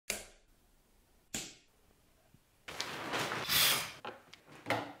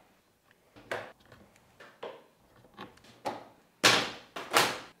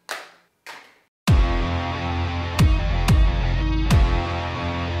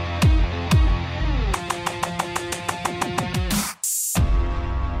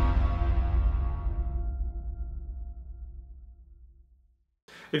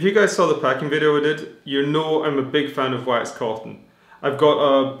If you guys saw the packing video I did, you know I'm a big fan of wax cotton. I've got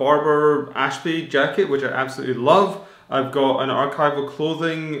a Barber Ashby jacket, which I absolutely love. I've got an archival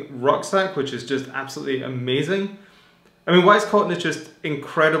clothing rucksack, which is just absolutely amazing. I mean, wax cotton is just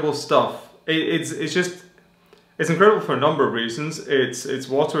incredible stuff. It's incredible for a number of reasons. It's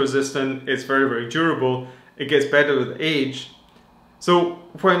water resistant, it's very, very durable, it gets better with age. So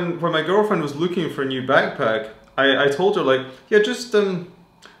when my girlfriend was looking for a new backpack, I told her, like, yeah, just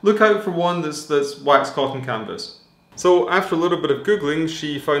look out for one that's wax cotton canvas. So after a little bit of Googling,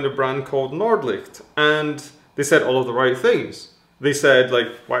 she found a brand called Nordlicht, and they said all of the right things. They said, like,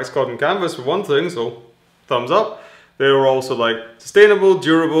 wax cotton canvas for one thing, so thumbs up. They were also like sustainable,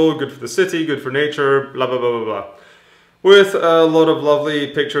 durable, good for the city, good for nature, blah blah blah blah blah. With a lot of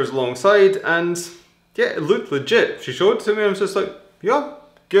lovely pictures alongside, and yeah, it looked legit. She showed it to me and I was just like, yeah,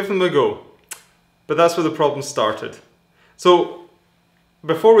 give them a go. But that's where the problem started. So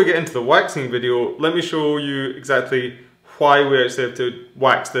before we get into the waxing video, let me show you exactly why we actually have to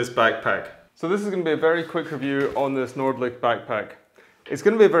wax this backpack. So this is going to be a very quick review on this Nordlicht backpack. It's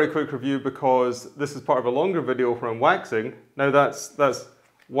going to be a very quick review because this is part of a longer video where I'm waxing. Now that's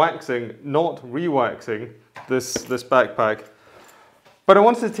waxing, not re-waxing this backpack. But I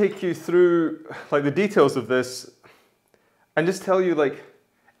wanted to take you through like the details of this and just tell you, like,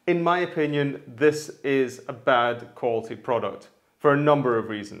 in my opinion, this is a bad quality product for a number of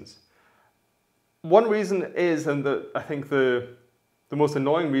reasons. One reason is, and I think the most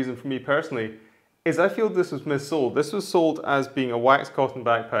annoying reason for me personally, is I feel this was missold. This was sold as being a wax cotton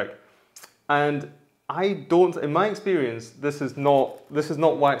backpack, and in my experience, this is not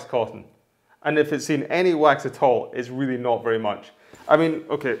wax cotton. And if it's seen any wax at all, it's really not very much. I mean,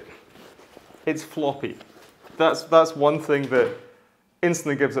 okay, it's floppy. That's one thing that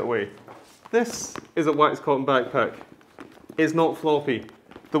instantly gives it away. This is a wax cotton backpack. It's not floppy.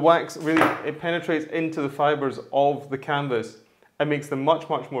 The wax really, it penetrates into the fibers of the canvas and makes them much,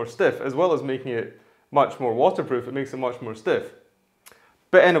 much more stiff, as well as making it much more waterproof. It makes it much more stiff.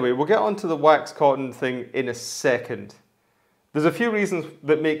 But anyway, we'll get onto the wax cotton thing in a second. There's a few reasons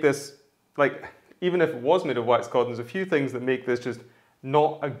that make this, like, even if it was made of wax cotton, there's a few things that make this just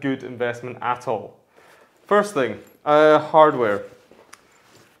not a good investment at all. First thing, hardware.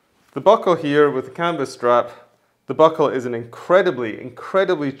 The buckle here with the canvas strap, the buckle is an incredibly,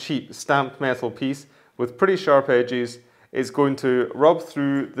 incredibly cheap stamped metal piece with pretty sharp edges. It's going to rub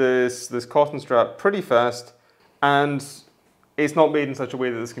through this cotton strap pretty fast, and it's not made in such a way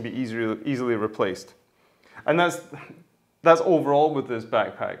that this can be easily replaced. And that's overall with this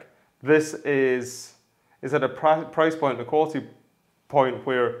backpack. This is at a price point and a quality point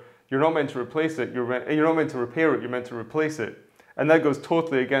where you're not meant to replace it, you're not meant to repair it, you're meant to replace it. And that goes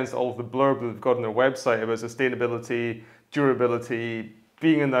totally against all of the blurb that they've got on their website about sustainability, durability,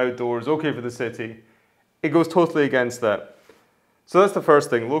 being in the outdoors, okay for the city. It goes totally against that. So that's the first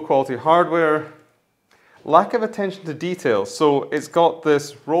thing, low quality hardware, lack of attention to detail. So it's got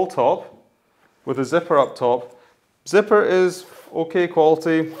this roll top with a zipper up top. Zipper is okay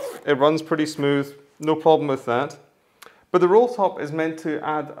quality, it runs pretty smooth, no problem with that. But the roll top is meant to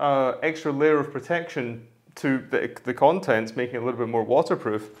add an extra layer of protection to the contents, making it a little bit more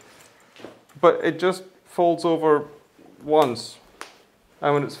waterproof. But it just folds over once.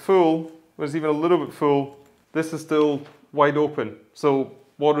 And when it's full, when it's even a little bit full, this is still wide open. So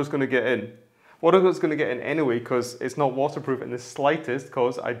water's going to get in. Water is going to get in anyway because it's not waterproof in the slightest,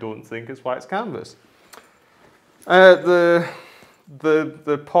 because I don't think it's wax canvas. The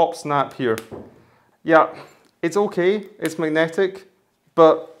pop snap here. Yeah, it's okay, it's magnetic,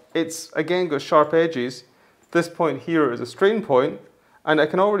 but it's again got sharp edges. This point here is a strain point, and I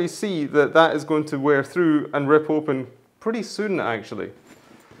can already see that that is going to wear through and rip open pretty soon actually.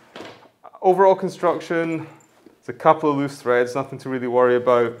 Overall construction, it's a couple of loose threads, nothing to really worry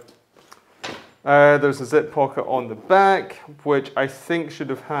about. There's a zip pocket on the back, which I think should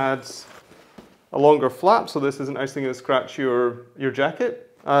have had a longer flap, so this isn't actually going to scratch your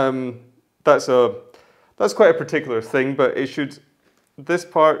jacket. That's quite a particular thing, but this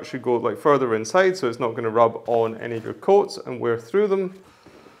part should go like further inside, so it's not going to rub on any of your coats and wear through them.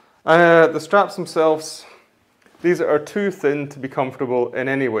 The straps themselves, these are too thin to be comfortable in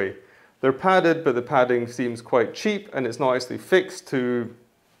any way. They're padded, but the padding seems quite cheap, and it's not actually fixed to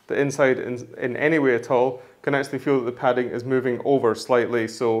the inside in any way at all. Can actually feel that the padding is moving over slightly,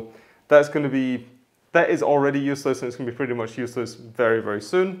 so that is already useless, and it's going to be pretty much useless very, very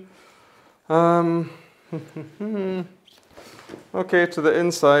soon. Okay, to the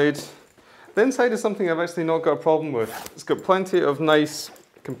inside. The inside is something I've actually not got a problem with. It's got plenty of nice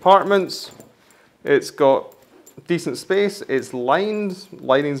compartments. It's got decent space. It's lined.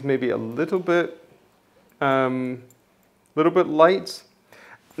 Lining's maybe a little bit light.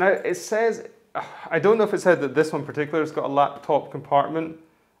 Now it says, I don't know if it said that this one in particular has got a laptop compartment,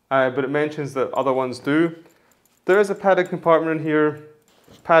 but it mentions that other ones do. There is a padded compartment in here.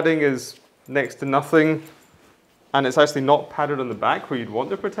 Padding is next to nothing, and it's actually not padded on the back where you'd want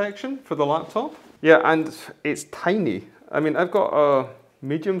the protection for the laptop. Yeah, and it's tiny. I mean, I've got a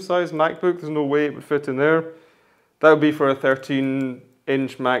medium-sized MacBook. There's no way it would fit in there. That would be for a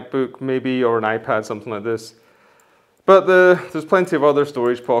 13-inch MacBook maybe, or an iPad, something like this. But there's plenty of other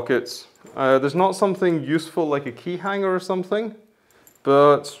storage pockets. There's not something useful like a key hanger or something,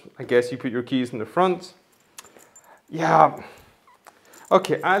 but I guess you put your keys in the front. Yeah.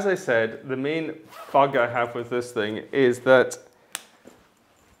 Okay, as I said, the main bug I have with this thing is that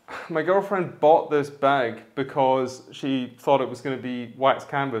my girlfriend bought this bag because she thought it was going to be wax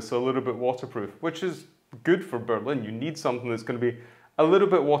canvas, so a little bit waterproof, which is good for Berlin. You need something that's going to be a little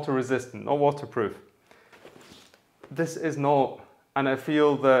bit water resistant, not waterproof. This is not, and I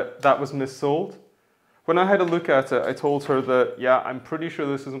feel that that was missold. When I had a look at it, I told her that, yeah, I'm pretty sure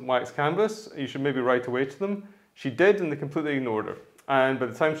this isn't wax canvas. You should maybe write away to them. She did, and they completely ignored her. And by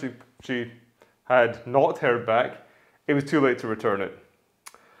the time she had not heard back, it was too late to return it.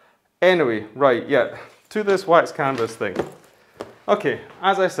 Anyway, right, yeah, to this wax canvas thing. Okay,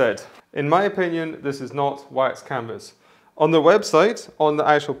 as I said, in my opinion, this is not wax canvas. On the website, on the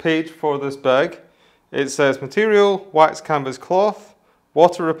actual page for this bag, it says material, wax canvas cloth,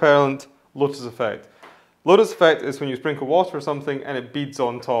 water repellent, lotus effect. Lotus effect is when you sprinkle water or something and it beads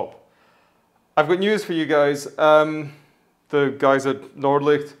on top. I've got news for you guys, the guys at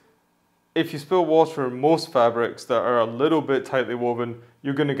Nordlicht. If you spill water in most fabrics that are a little bit tightly woven,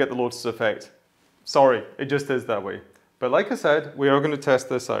 you're going to get the lotus effect. Sorry, it just is that way. But like I said, we are going to test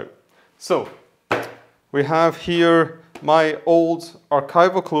this out. So, we have here my old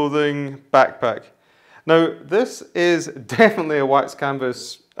archival clothing backpack. Now, this is definitely a wax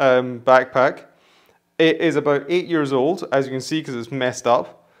canvas backpack. It is about 8 years old, as you can see, because it's messed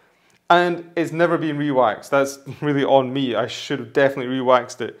up. And it's never been re-waxed. That's really on me. I should have definitely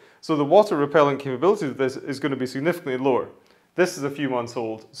re-waxed it. So the water repellent capability of this is going to be significantly lower. This is a few months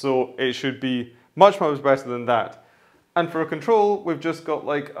old, so it should be much, much better than that. And for a control, we've just got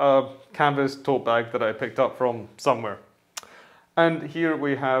like a canvas tote bag that I picked up from somewhere. And here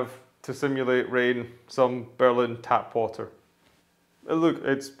we have, to simulate rain, some Berlin tap water. Look,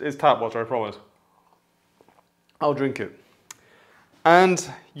 it's tap water, I promise. I'll drink it.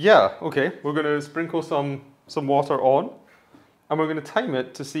 And yeah, okay, we're going to sprinkle some water on, and we're going to time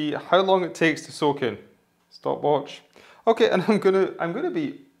it to see how long it takes to soak in. Stopwatch. Okay, and I'm gonna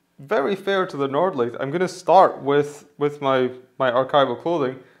be very fair to the Nordlicht. I'm going to start with my archival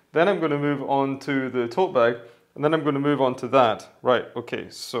clothing, then I'm going to move on to the tote bag, and then I'm going to move on to that. Right, okay,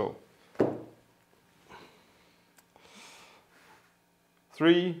 so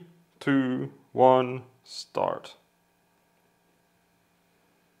 3, 2, 1, start.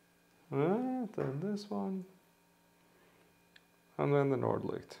 Then this one, and then the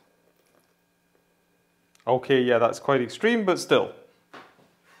Nordlicht. Okay, yeah, that's quite extreme, but still,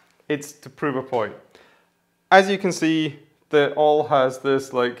 it's to prove a point. As you can see, that all has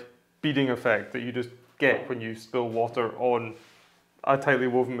this like beading effect that you just get when you spill water on a tightly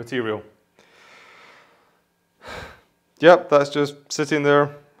woven material. Yep, that's just sitting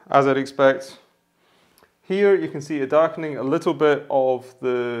there as I'd expect. Here you can see a darkening a little bit of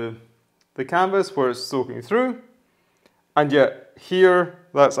the canvas where it's soaking through. And yet here,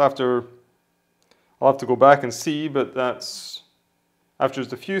 that's after, I'll have to go back and see, but that's after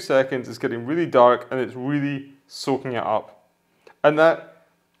just a few seconds, it's getting really dark and it's really soaking it up. And that,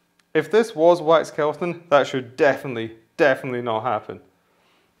 if this was wax Kelton, that should definitely not happen.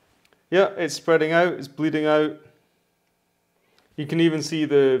 Yeah, it's spreading out, it's bleeding out. You can even see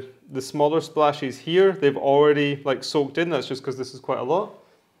the smaller splashes here, they've already like soaked in. That's just because this is quite a lot.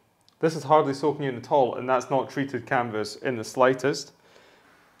 This is hardly soaking in at all, and that's not treated canvas in the slightest.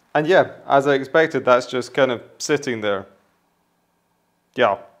 And yeah, as I expected, that's just kind of sitting there.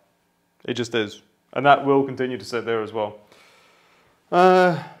 Yeah, it just is. And that will continue to sit there as well.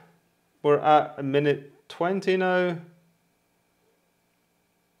 We're at 1:20 now.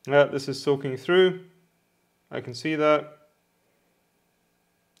 Yeah, this is soaking through. I can see that.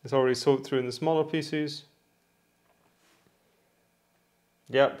 It's already soaked through in the smaller pieces.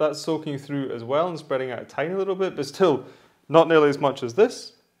 Yeah, that's soaking through as well and spreading out a tiny little bit, but still not nearly as much as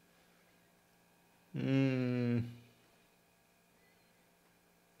this.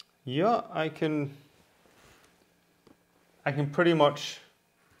 Yeah, I can pretty much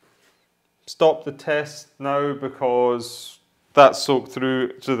stop the test now because that's soaked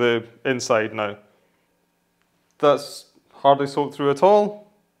through to the inside now. That's hardly soaked through at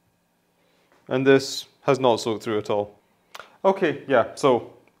all. And this has not soaked through at all. Okay, yeah,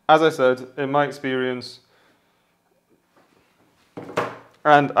 so as I said, in my experience,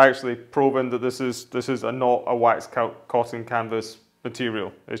 and actually proven that this is not a wax cotton canvas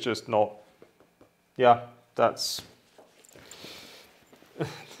material. It's just not. Yeah, that's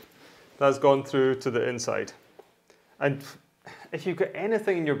gone through to the inside. And if you've got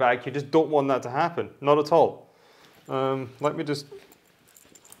anything in your bag, you just don't want that to happen. Not at all. Let me just.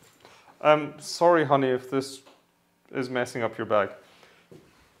 Sorry, honey, if this is messing up your bag.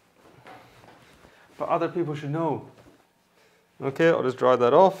 But other people should know. Okay, I'll just dry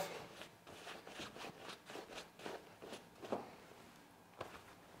that off.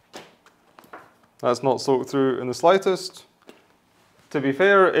 That's not soaked through in the slightest. To be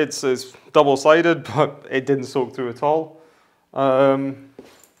fair, it's double-sided, but it didn't soak through at all.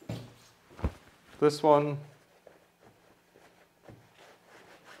 This one.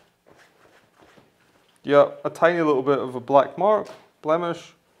 Yeah, a tiny little bit of a black mark,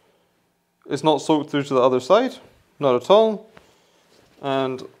 blemish. It's not soaked through to the other side, not at all.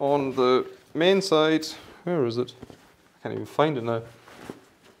 And on the main side, where is it? I can't even find it now.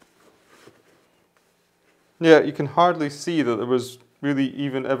 Yeah, you can hardly see that there was really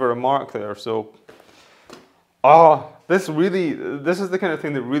even ever a mark there. So, this is the kind of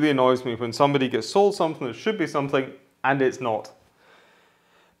thing that really annoys me when somebody gets sold something that should be something and it's not.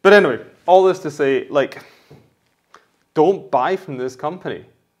 But anyway, all this to say, like, don't buy from this company.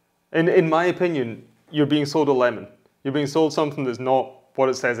 In my opinion, you're being sold a lemon. You're being sold something that's not what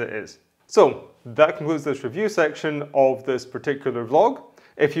it says it is. So, that concludes this review section of this particular vlog.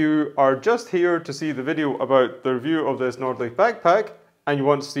 If you are just here to see the video about the review of this Nordlicht backpack, and you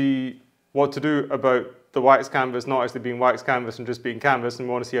want to see what to do about the wax canvas not actually being wax canvas and just being canvas, and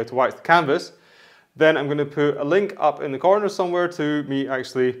you want to see how to wax the canvas, then I'm going to put a link up in the corner somewhere to me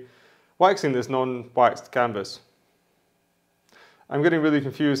actually waxing this non-waxed canvas. I'm getting really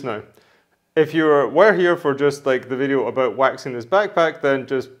confused now. If you were here for just like the video about waxing this backpack, then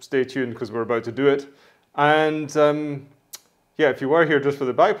just stay tuned because we're about to do it. And yeah, if you were here just for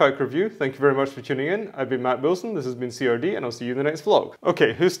the backpack review, thank you very much for tuning in. I've been Matt Wilson, this has been CRD, and I'll see you in the next vlog.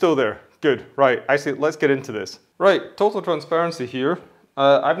 Okay, who's still there? Good, right, actually, let's get into this. Right, total transparency here.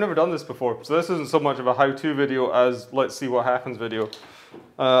 I've never done this before, so this isn't so much of a how-to video as let's see what happens video.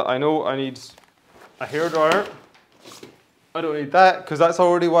 I know I need a hairdryer. I don't need that, because that's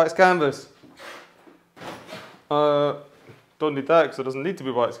already wax canvas. Don't need that, because it doesn't need to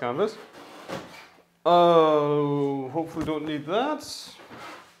be wax canvas. Hopefully don't need that.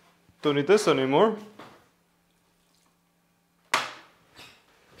 Don't need this anymore.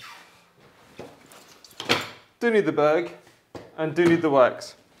 Do need the bag, and do need the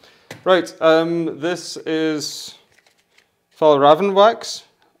wax. Right, this is Fjallraven Wax.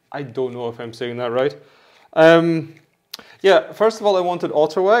 I don't know if I'm saying that right. Yeah, first of all, I wanted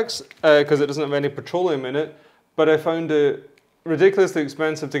otter wax because it doesn't have any petroleum in it, but I found it ridiculously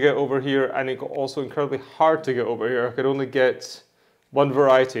expensive to get over here, and it got also incredibly hard to get over here. I could only get one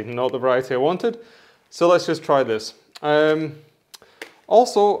variety, not the variety I wanted. So let's just try this.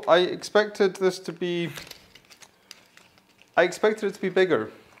 Also, I expected it to be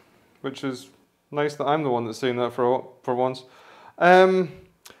bigger, which is nice that I'm the one that's saying that for once.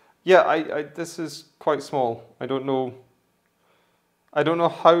 Yeah, this is quite small. I don't know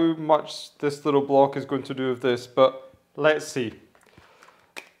how much this little block is going to do with this, but let's see.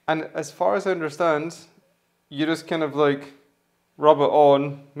 And as far as I understand, you just kind of like rub it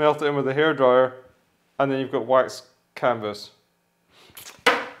on, melt it in with a hairdryer, and then you've got wax canvas.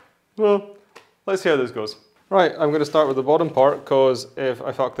 Well, let's see how this goes. Right, I'm going to start with the bottom part, because if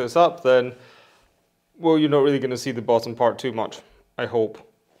I fuck this up, then, well, you're not really going to see the bottom part too much, I hope.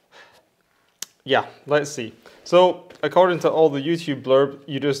 Yeah, let's see. So, according to all the YouTube blurb,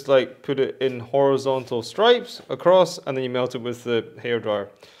 you just like put it in horizontal stripes across, and then you melt it with the hairdryer.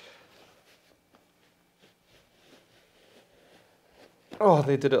 Oh,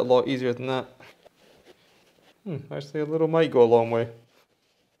 they did it a lot easier than that. Actually, a little might go a long way.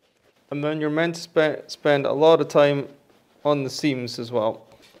 And then you're meant to spend a lot of time on the seams as well.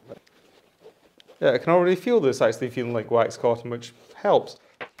 Yeah, I can already feel this actually feeling like wax cotton, which helps.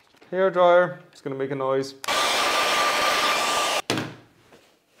 Hairdryer, it's going to make a noise.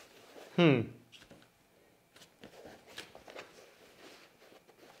 Gonna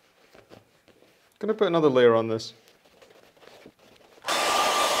put another layer on this.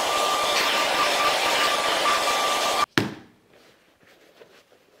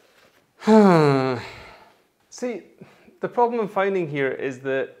 See, the problem I'm finding here is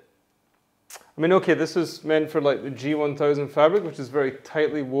that, I mean, okay, this is meant for like the G1000 fabric, which is very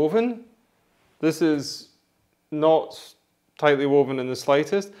tightly woven. This is not tightly woven in the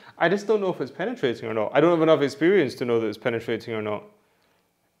slightest. I just don't know if it's penetrating or not. I don't have enough experience to know that it's penetrating or not.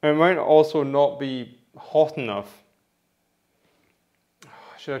 It might also not be hot enough.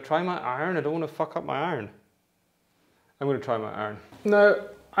 Should I try my iron? I don't want to fuck up my iron. I'm going to try my iron. Now,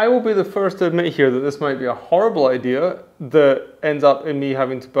 I will be the first to admit here that this might be a horrible idea that ends up in me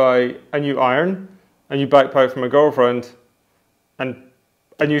having to buy a new iron, a new backpack for my girlfriend, and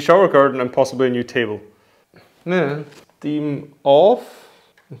a new shower curtain, and possibly a new table. Now, steam off.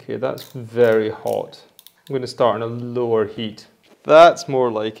 Okay, that's very hot. I'm going to start on a lower heat. That's more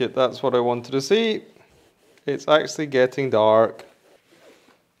like it. That's what I wanted to see. It's actually getting dark.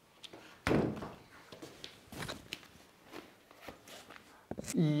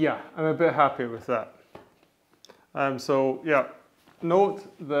 Yeah, I'm a bit happy with that. So yeah, note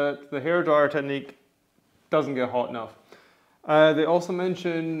that the hairdryer technique doesn't get hot enough. They also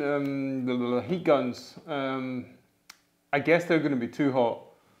mention the heat guns. I guess they're going to be too hot.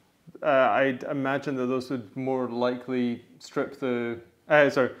 I'd imagine that those would more likely strip the,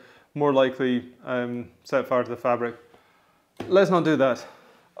 more likely set fire to the fabric. Let's not do that.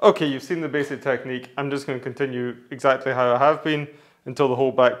 Okay, you've seen the basic technique. I'm just going to continue exactly how I have been until the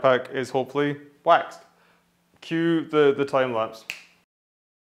whole backpack is hopefully waxed. Cue the time lapse.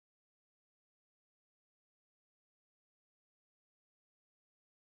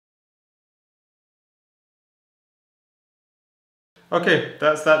 Okay,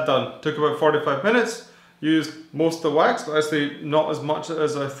 that's that done. Took about 45 minutes. Used most of the wax, but actually not as much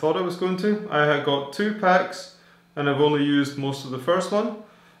as I thought I was going to. I had got 2 packs and I've only used most of the first one.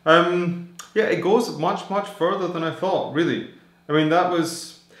 Yeah, it goes much further than I thought, really. I mean, that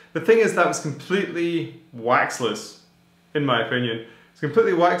was completely waxless, in my opinion. It's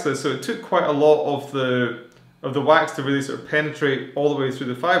completely waxless, so it took quite a lot of the wax to really sort of penetrate all the way through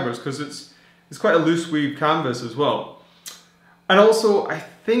the fibers, because it's quite a loose weave canvas as well. And also, I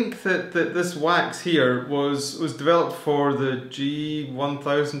think that this wax here was developed for the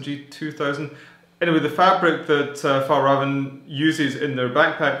G1000, G2000. Anyway, the fabric that Fjallraven uses in their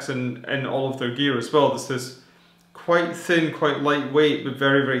backpacks and in all of their gear as well. This quite thin, quite lightweight, but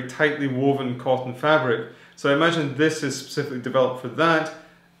very tightly woven cotton fabric. So I imagine this is specifically developed for that,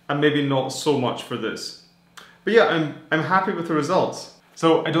 and maybe not so much for this. But yeah, I'm happy with the results.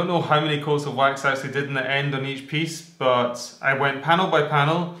 So I don't know how many coats of wax I actually did in the end on each piece, but I went panel by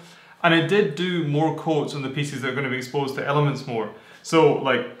panel, and I did do more coats on the pieces that are going to be exposed to elements more. So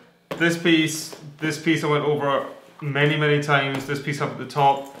like this piece I went over many times, this piece up at the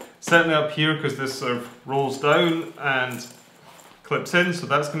top, certainly up here because this sort of rolls down and clips in, so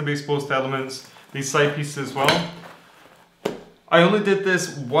that's going to be exposed to elements. These side pieces as well. I only did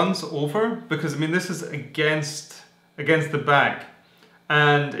this once over because I mean this is against the bag.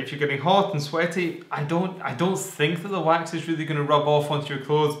 And if you're getting hot and sweaty, I don't think that the wax is really going to rub off onto your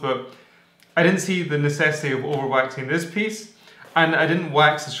clothes, but I didn't see the necessity of over waxing this piece, and I didn't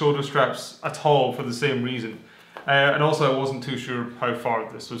wax the shoulder straps at all for the same reason. And also I wasn't too sure how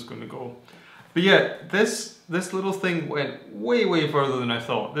far this was going to go. But yeah, this little thing went way further than I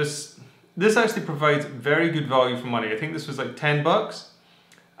thought. This actually provides very good value for money. I think this was like 10 bucks.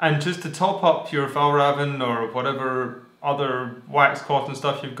 And just to top up your Fjallraven or whatever other wax cotton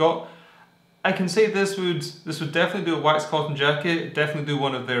stuff you've got, I can say this would definitely do a wax cotton jacket, definitely do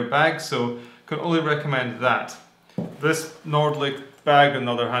one of their bags, so can only recommend that. This Nordlicht bag, on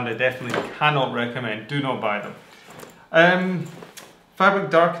the other hand, I definitely cannot recommend. Do not buy them. Fabric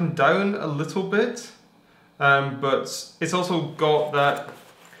darkened down a little bit, but it's also got that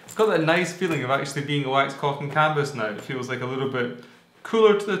nice feeling of actually being a wax cotton canvas now. It feels like a little bit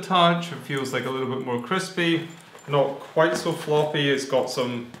cooler to the touch. It feels like a little bit more crispy. Not quite so floppy. It's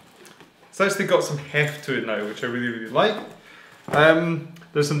actually got some heft to it now, which I really like.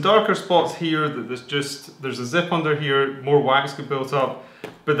 There's some darker spots here that there's a zip under here, more wax get built up,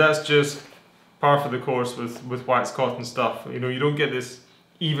 but that's just par for the course with wax cotton stuff. You know, you don't get this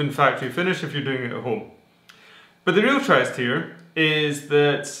even factory finish if you're doing it at home. But the real test here is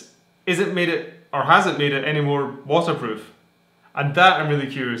that, has it made it any more waterproof? And that I'm really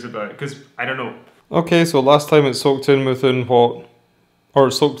curious about, because I don't know. Okay, so last time it soaked in within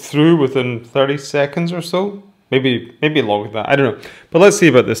it soaked through within 30 seconds or so. Maybe longer than that, I don't know. But let's see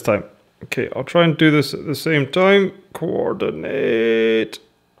about this time. Okay, I'll try and do this at the same time. Coordinate.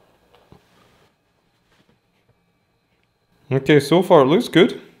 Okay, so far it looks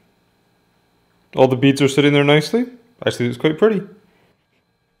good. All the beads are sitting there nicely. Actually, it's quite pretty.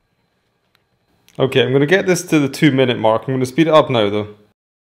 Okay, I'm going to get this to the 2-minute mark. I'm going to speed it up now though.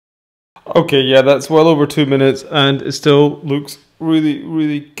 Okay, yeah, that's well over 2 minutes and it still looks really,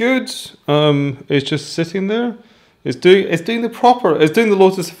 really good. It's just sitting there. It's doing the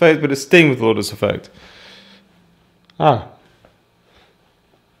lotus effect, but it's staying with the lotus effect. Ah.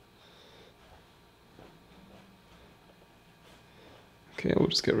 Okay, we'll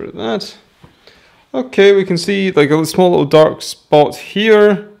just get rid of that. Okay, we can see like a small little dark spot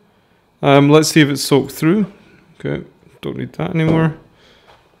here. Let's see if it's soaked through. Okay, don't need that anymore.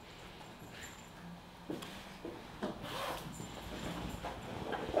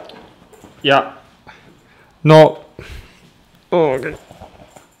 Yeah. No. Oh, okay.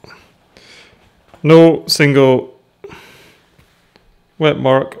 No single wet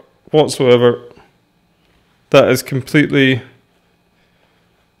mark whatsoever. That is completely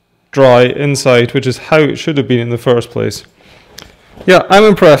dry inside, which is how it should have been in the first place. Yeah, I'm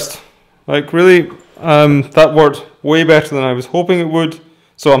impressed. Like really, that worked way better than I was hoping it would,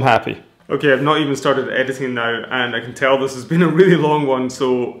 so I'm happy. Okay, I've not even started editing now, and I can tell this has been a really long one,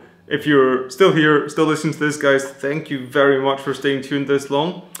 so if you're still here, still listening to this, guys, thank you very much for staying tuned this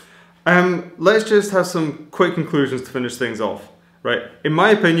long. Let's just have some quick conclusions to finish things off. Right, in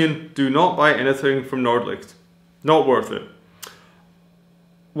my opinion, do not buy anything from Nordlicht. Not worth it.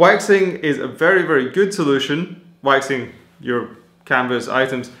 Waxing is a very, very good solution. Waxing your canvas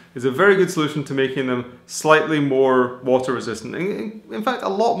items is a very good solution to making them slightly more water resistant. In fact, a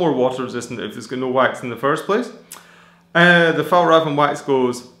lot more water resistant if there's no wax in the first place. The Fjallraven wax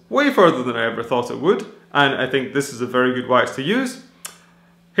goes way further than I ever thought it would, and I think this is a very good wax to use.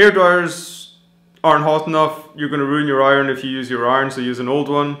 Hairdryers aren't hot enough. You're going to ruin your iron if you use your iron, so use an old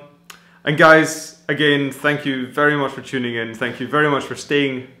one. And guys, again, thank you very much for tuning in. Thank you very much for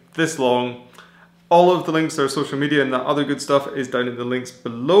staying this long. All of the links to our social media and that other good stuff is down in the links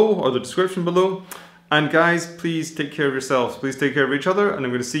below, or the description below. And guys, please take care of yourselves. Please take care of each other, and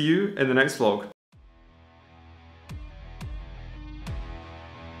I'm going to see you in the next vlog.